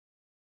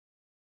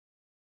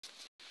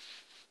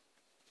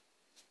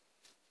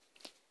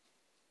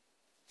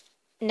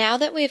Now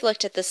that we've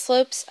looked at the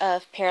slopes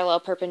of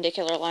parallel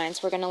perpendicular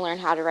lines, we're going to learn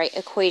how to write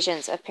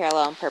equations of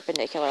parallel and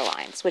perpendicular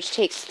lines, which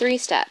takes 3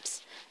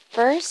 steps.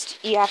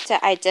 First, you have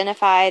to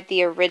identify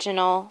the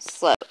original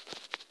slope.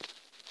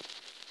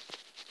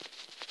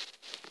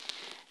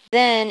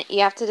 Then,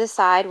 you have to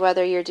decide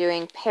whether you're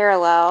doing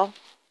parallel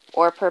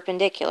or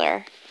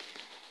perpendicular.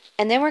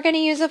 And then we're going to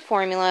use a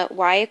formula,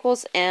 y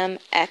equals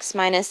mx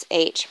minus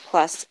h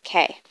plus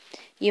k.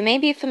 You may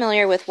be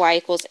familiar with y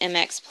equals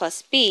mx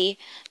plus b,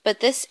 but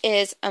this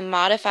is a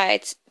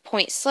modified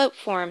point slope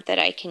form that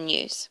I can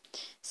use.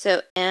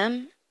 So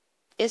m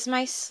is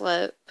my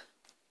slope,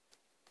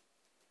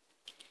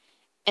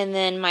 and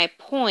then my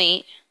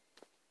point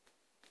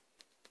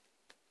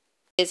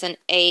is an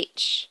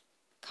h,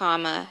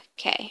 comma,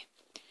 k.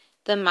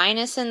 The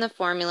minus in the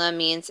formula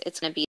means it's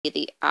going to be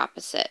the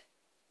opposite.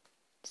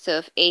 So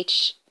if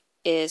h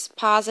is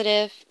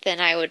positive, then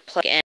I would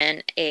plug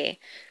in a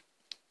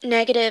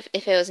negative.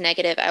 If it was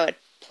negative, I would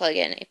plug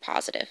in a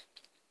positive.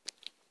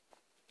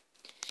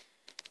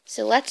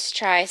 So let's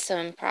try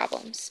some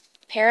problems.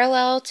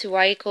 Parallel to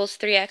y equals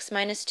 3x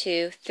minus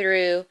 2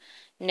 through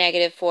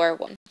negative 4,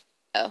 1.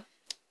 So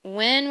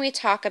when we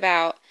talk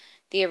about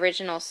the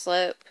original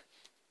slope,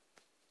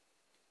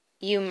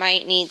 you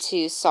might need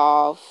to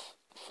solve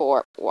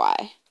for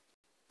y.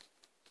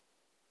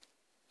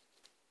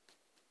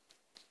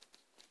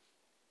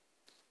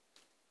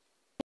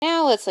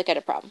 Now let's look at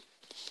a problem.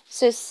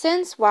 So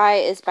since y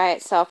is by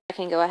itself, I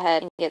can go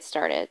ahead and get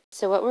started.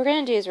 So what we're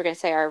going to do is we're going to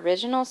say our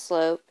original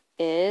slope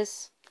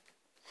is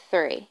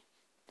 3.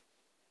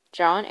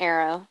 Draw an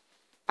arrow.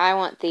 I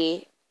want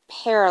the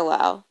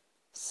parallel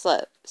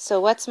slope. So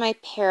what's my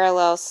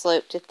parallel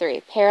slope to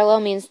 3? Parallel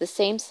means the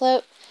same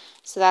slope,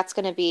 so that's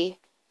going to be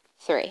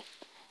 3.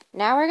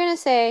 Now we're going to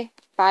say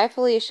bye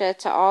Felicia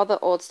to all the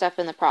old stuff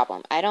in the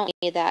problem. I don't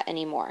need that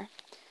anymore.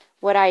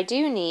 What I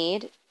do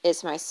need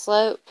is my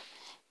slope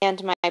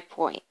and my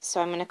point.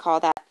 So I'm going to call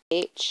that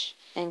h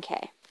and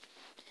k.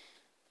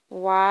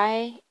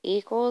 Y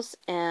equals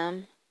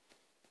m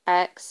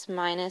x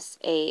minus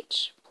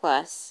h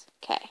plus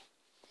k.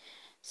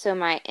 So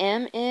my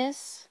m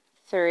is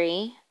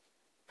 3,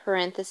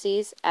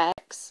 parentheses,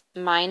 x,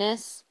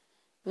 minus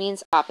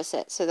means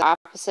opposite. So the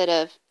opposite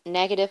of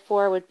negative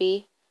 4 would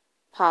be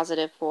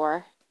positive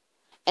 4.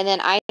 And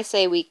then I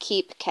say we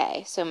keep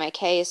k. So my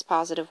k is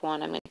positive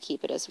 1. I'm going to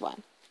keep it as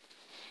 1.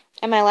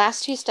 And my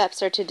last 2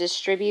 steps are to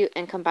distribute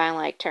and combine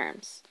like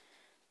terms.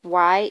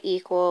 Y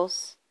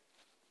equals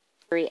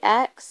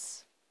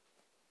 3x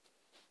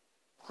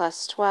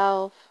plus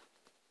 12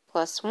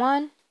 plus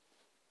 1.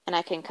 And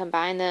I can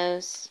combine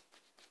those.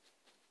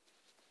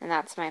 And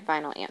that's my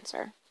final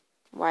answer.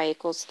 Y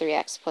equals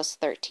 3x plus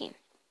 13.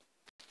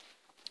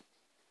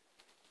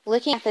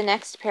 Looking at the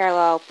next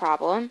parallel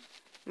problem,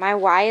 my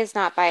y is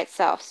not by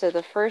itself. So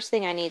the first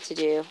thing I need to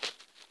do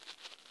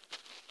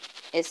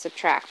is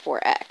subtract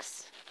 4x.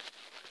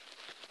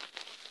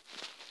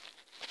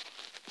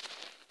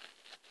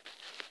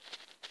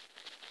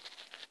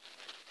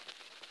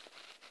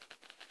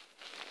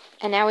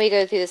 And now we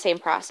go through the same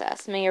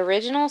process. My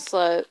original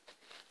slope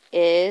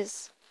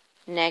is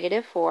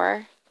negative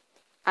 4.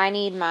 I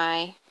need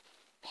my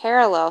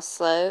parallel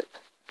slope,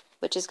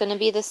 which is going to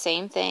be the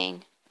same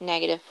thing,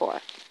 negative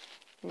 4.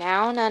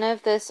 Now none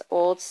of this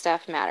old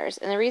stuff matters.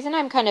 And the reason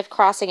I'm kind of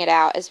crossing it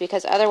out is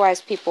because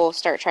otherwise people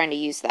start trying to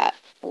use that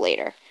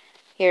later.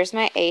 Here's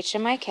my h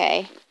and my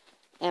k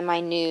and my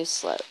new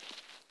slope.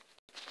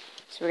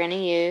 So we're going to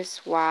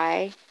use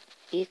y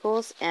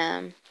equals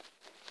m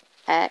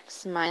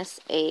x minus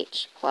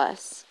h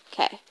plus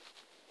k.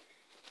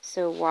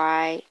 So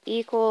y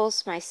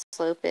equals, my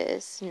slope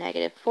is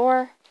negative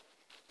 4.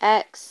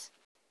 X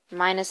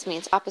minus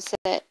means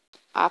opposite.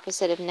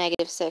 Opposite of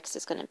negative 6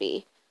 is going to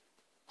be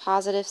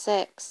positive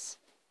 6.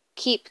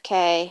 Keep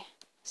k,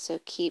 so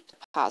keep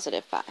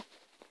positive 5.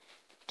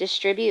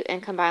 Distribute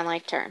and combine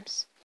like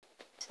terms.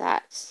 So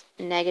that's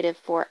negative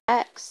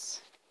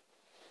 4x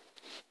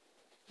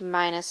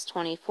minus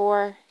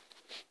 24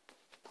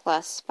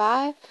 plus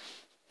 5.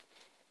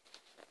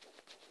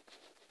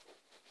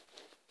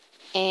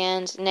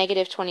 And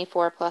negative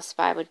 24 plus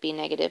 5 would be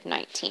negative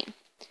 19.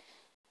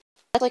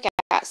 Let's look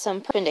at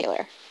some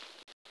perpendicular.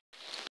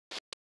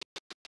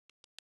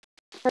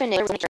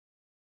 Perpendicular